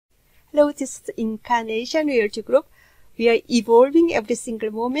Hello, this is Incarnation Realty Group. We are evolving every single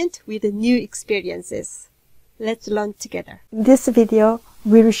moment with new experiences. Let's learn together. In this video,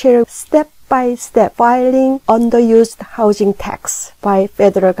 we will share step-by-step filing underused housing tax by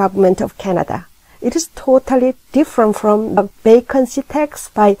federal government of Canada. It is totally different from the vacancy tax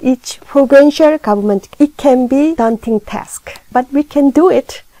by each provincial government. It can be a daunting task, but we can do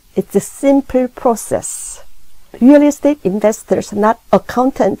it. It's a simple process. Real estate investors, not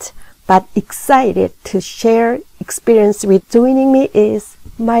accountants, but excited to share experience with. Joining me is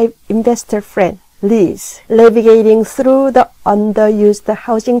my investor friend, Liz, navigating through the underused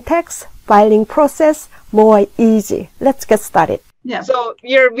housing tax filing process more easy. Let's get started. Yeah. So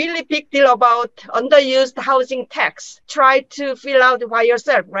you're really big deal about underused housing tax. Try to fill out by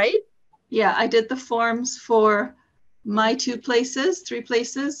yourself, right? Yeah, I did the forms for my three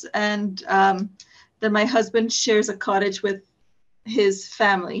places, and then my husband shares a cottage with his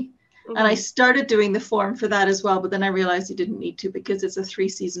family. Mm-hmm. And I started doing the form for that as well, but then I realized you didn't need to because it's a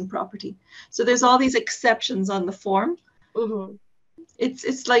 3-season property. So there's all these exceptions on the form. Mm-hmm.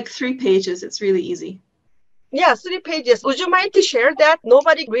 It's like 3 pages. It's really easy. Yeah, 3 pages. Would you mind to share that?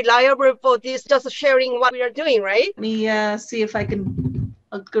 Nobody reliable for this, just sharing what we are doing, right? Let me see if I can.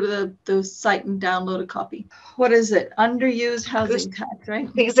 I'll go to the site and download a copy. What is it? Underused Housing Tax, right?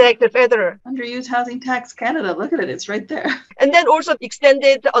 Exactly, federal. Underused Housing Tax Canada. Look at it. It's right there. And then also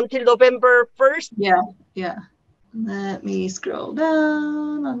extended until November 1st. Yeah. Let me scroll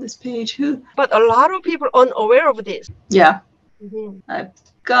down on this page. But a lot of people are unaware of this. Yeah. Mm-hmm. I've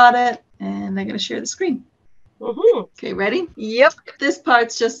got it. And I'm going to share the screen. Mm-hmm. Okay, ready? Yep. This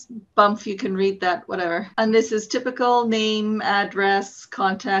part's just bump. You can read that, whatever. And this is typical name, address,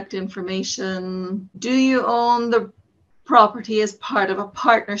 contact information. Do you own the property as part of a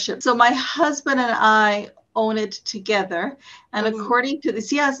partnership? So my husband and I own it together. And according to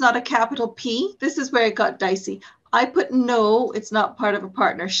this, it's not a capital P. This is where it got dicey. I put no, it's not part of a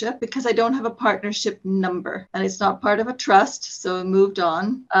partnership because I don't have a partnership number and it's not part of a trust. So we moved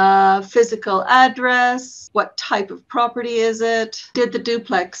on. Physical address, what type of property is it? Did the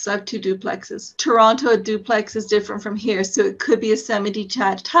duplex, I have 2 duplexes. Toronto, a duplex is different from here. So it could be a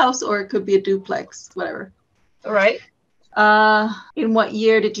semi-detached house or it could be a duplex, whatever. All right. In what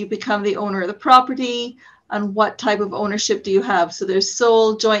year did you become the owner of the property? And what type of ownership do you have? So there's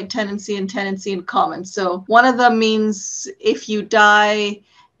sole, joint tenancy, and tenancy in common. So one of them means if you die,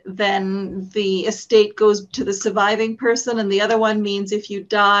 then the estate goes to the surviving person. And the other one means if you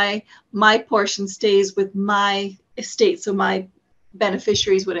die, my portion stays with my estate. So my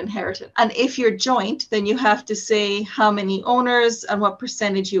beneficiaries would inherit it. And if you're joint, then you have to say how many owners and what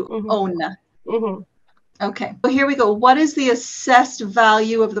percentage you own. Mm-hmm. Okay, so here we go. What is the assessed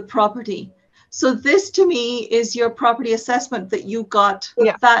value of the property? So this to me is your property assessment that you got.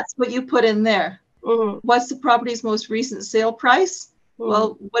 Yeah. That's what you put in there. Mm-hmm. What's the property's most recent sale price? Mm-hmm.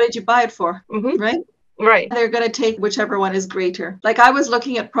 Well, what did you buy it for? Mm-hmm. Right? Right. They're going to take whichever one is greater. Like I was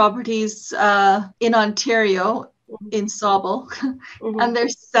looking at properties in Ontario, in Sauble, and they're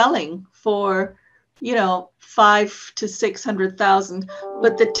selling for, 500,000 to 600,000,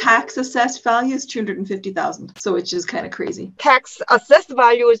 but the tax assessed value is 250,000. So which is kind of crazy. Tax assessed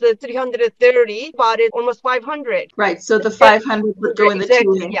value is 330, but it's almost 500. Right. So the 500 would go in the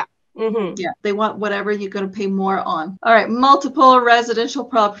exactly. 2. Yeah. Mm-hmm. Yeah, they want whatever you're going to pay more on. All right, multiple residential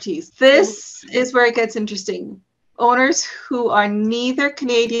properties. This is where it gets interesting. Owners who are neither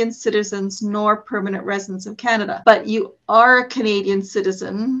Canadian citizens nor permanent residents of Canada, but you are a Canadian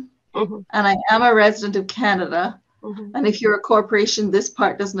citizen. Mm-hmm. And I am a resident of Canada. Mm-hmm. And if you're a corporation, this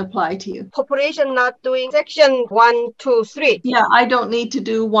part doesn't apply to you. Corporation not doing section 1, 2, 3. Yeah, I don't need to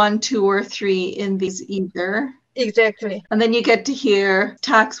do 1, 2, or 3 in these either. Exactly. And then you get to hear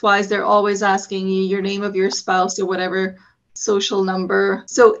tax-wise, they're always asking you your name of your spouse or whatever social number.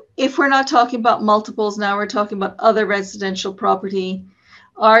 So if we're not talking about multiples now, we're talking about other residential property.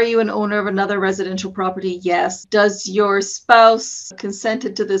 Are you an owner of another residential property? Yes. Does your spouse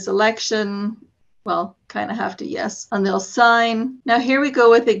consented to this election? Well, kind of have to, yes. And they'll sign. Now here we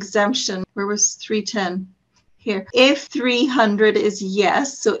go with exemption. Where was 310? Here. If 300 is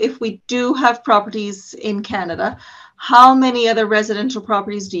yes, so if we do have properties in Canada, how many other residential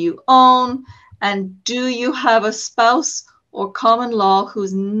properties do you own? And do you have a spouse or common law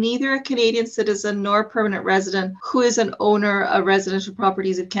who's neither a Canadian citizen nor permanent resident who is an owner of residential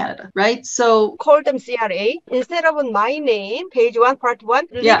properties of Canada, right? So call them CRA. Instead of my name, page 1, part 1,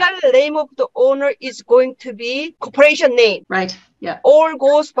 legal name of the owner is going to be corporation name. Right. Yeah. All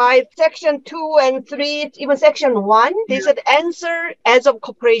goes by section 2 and 3, even section 1. They said answer as of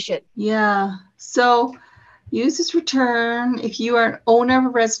corporation. Yeah. So Use this return if you are an owner of a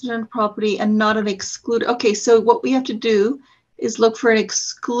resident property and not an excluded. Okay, so what we have to do is look for an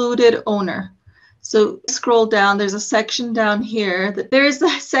excluded owner. So scroll down, there's a section down here. There's a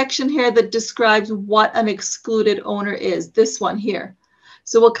section here that describes what an excluded owner is, this one here.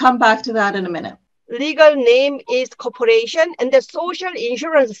 So we'll come back to that in a minute. Legal name is corporation, and the social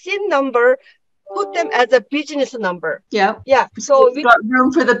insurance SIN number, put them as a business number. Yeah. Yeah. So we've got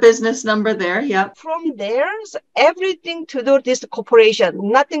room for the business number there. Yeah. From there, everything to do this corporation,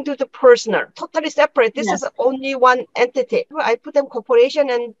 nothing to do personal, totally separate. This is only one entity. I put them corporation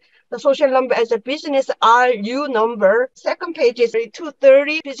and the social number as a business RU number. Second page is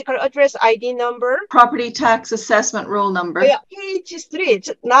 230 physical address ID number. Property tax assessment roll number. Yeah, page 3,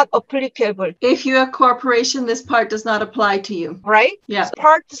 it's not applicable. If you're a corporation, this part does not apply to you. Right? Yeah. So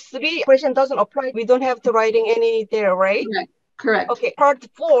part 3, corporation doesn't apply. We don't have to writing any there, right? Correct. Okay, part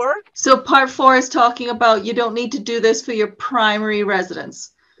 4. So part 4 is talking about you don't need to do this for your primary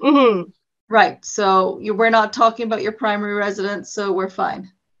residence. Mm-hmm. Right. So we're not talking about your primary residence, so we're fine.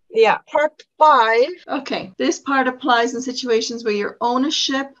 Yeah. Part 5. Okay. This part applies in situations where your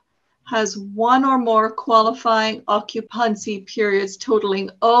ownership has one or more qualifying occupancy periods totaling.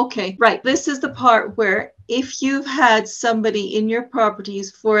 Okay. Right. This is the part where if you've had somebody in your properties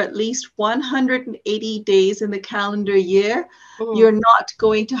for at least 180 days in the calendar year, you're not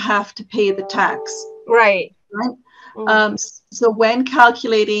going to have to pay the tax. Right. So when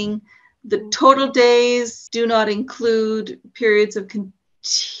calculating the total days, do not include periods of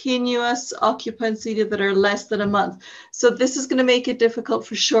continuous occupancy that are less than a month. So this is going to make it difficult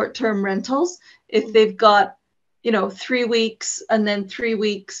for short-term rentals if they've got, 3 weeks and then 3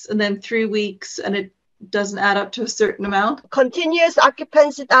 weeks and then 3 weeks, and it doesn't add up to a certain amount. Continuous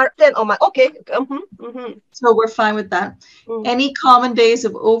occupancy are 10 a month. Okay. So we're fine with that. Any common days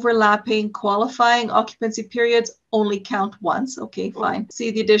of overlapping qualifying occupancy periods only count once. Okay, fine.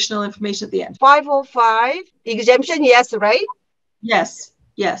 See the additional information at the end. 505 exemption, yes, right? Yes.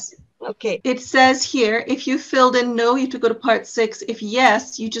 Okay. It says here, if you filled in no, you have to go to part 6. If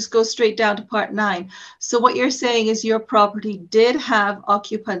yes, you just go straight down to part 9. So what you're saying is your property did have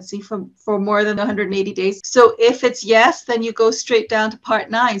occupancy for more than 180 days. So if it's yes, then you go straight down to part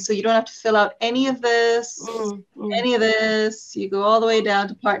 9. So you don't have to fill out any of this, any of this. You go all the way down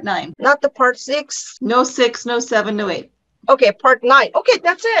to part 9. Not the part 6. No 6, no 7, no 8. Okay, part 9. Okay,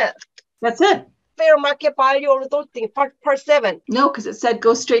 that's it. That's it. Fair market value or those things, part 7. No, because it said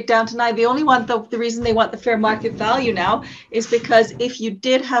go straight down to 9. They only want the reason they want the fair market value now is because if you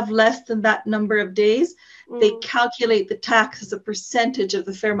did have less than that number of days, they calculate the tax as a percentage of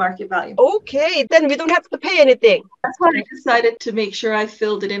the fair market value. Okay, then we don't have to pay anything. That's why I decided to make sure I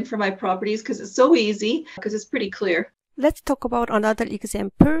filled it in for my properties, because it's so easy, because it's pretty clear. Let's talk about another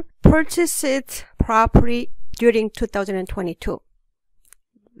example. Purchased property during 2022.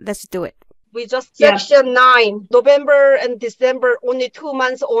 Let's do it. We just section 9, November and December, only 2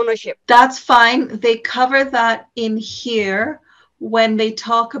 months ownership. That's fine. They cover that in here when they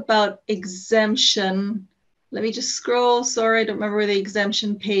talk about exemption. Let me just scroll. Sorry, I don't remember where the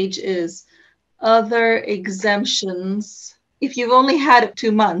exemption page is. Other exemptions. If you've only had it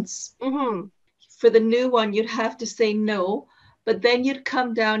 2 months, for the new one, you'd have to say no. But then you'd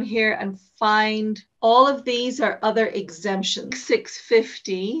come down here and find all of these are other exemptions.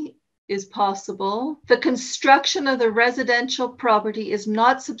 650 is possible. The construction of the residential property is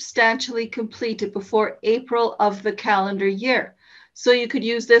not substantially completed before April of the calendar year. So you could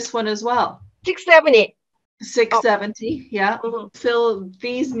use this one as well. 670. 670, yeah. Fill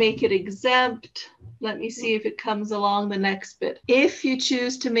these, make it exempt. Let me see if it comes along the next bit. If you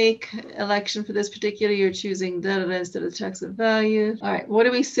choose to make election for this particular, you're choosing instead of tax of value. All right, what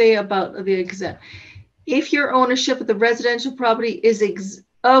do we say about the exempt? If your ownership of the residential property is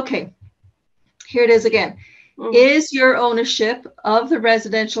okay. Here it is again. Is your ownership of the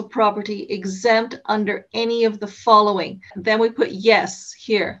residential property exempt under any of the following? Then we put yes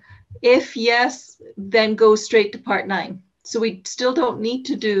here. If yes, then go straight to part 9. So we still don't need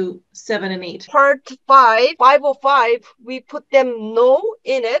to do 7 and 8. Part 5, 505, we put them no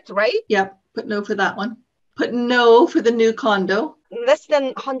in it, right? Yep, put no for that one. Put no for the new condo. Less than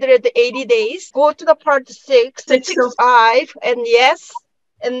 180 days. Go to the part 6, 605, and yes.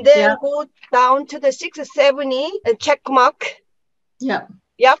 And then go down to the 670 and check mark. Yep.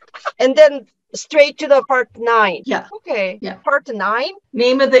 And then straight to the part 9. Yeah. Okay. Yeah. Part 9.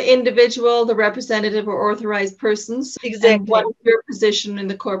 Name of the individual, the representative or authorized persons. Exactly. And what is your position in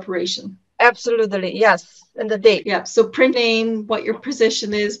the corporation? Absolutely, yes. And the date. Yeah, so print name, what your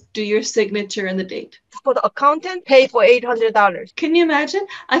position is, do your signature and the date. For the accountant, pay for $800. Can you imagine?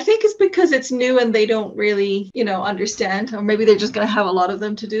 I think it's because it's new and they don't really, understand, or maybe they're just going to have a lot of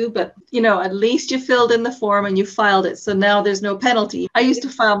them to do. But, at least you filled in the form and you filed it. So now there's no penalty. I used to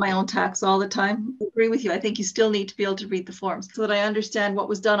file my own tax all the time. I agree with you. I think you still need to be able to read the forms so that I understand what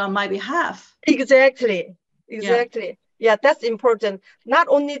was done on my behalf. Exactly. Yeah, that's important. Not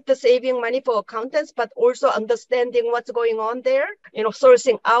only the saving money for accountants, but also understanding what's going on there.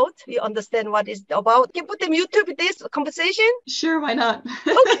 Sourcing out, you understand what it's about. Can you put them YouTube this conversation? Sure, why not?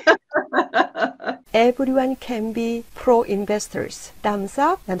 Okay. Everyone can be pro investors. Thumbs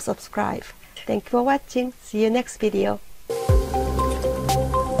up and subscribe. Thank you for watching. See you next video.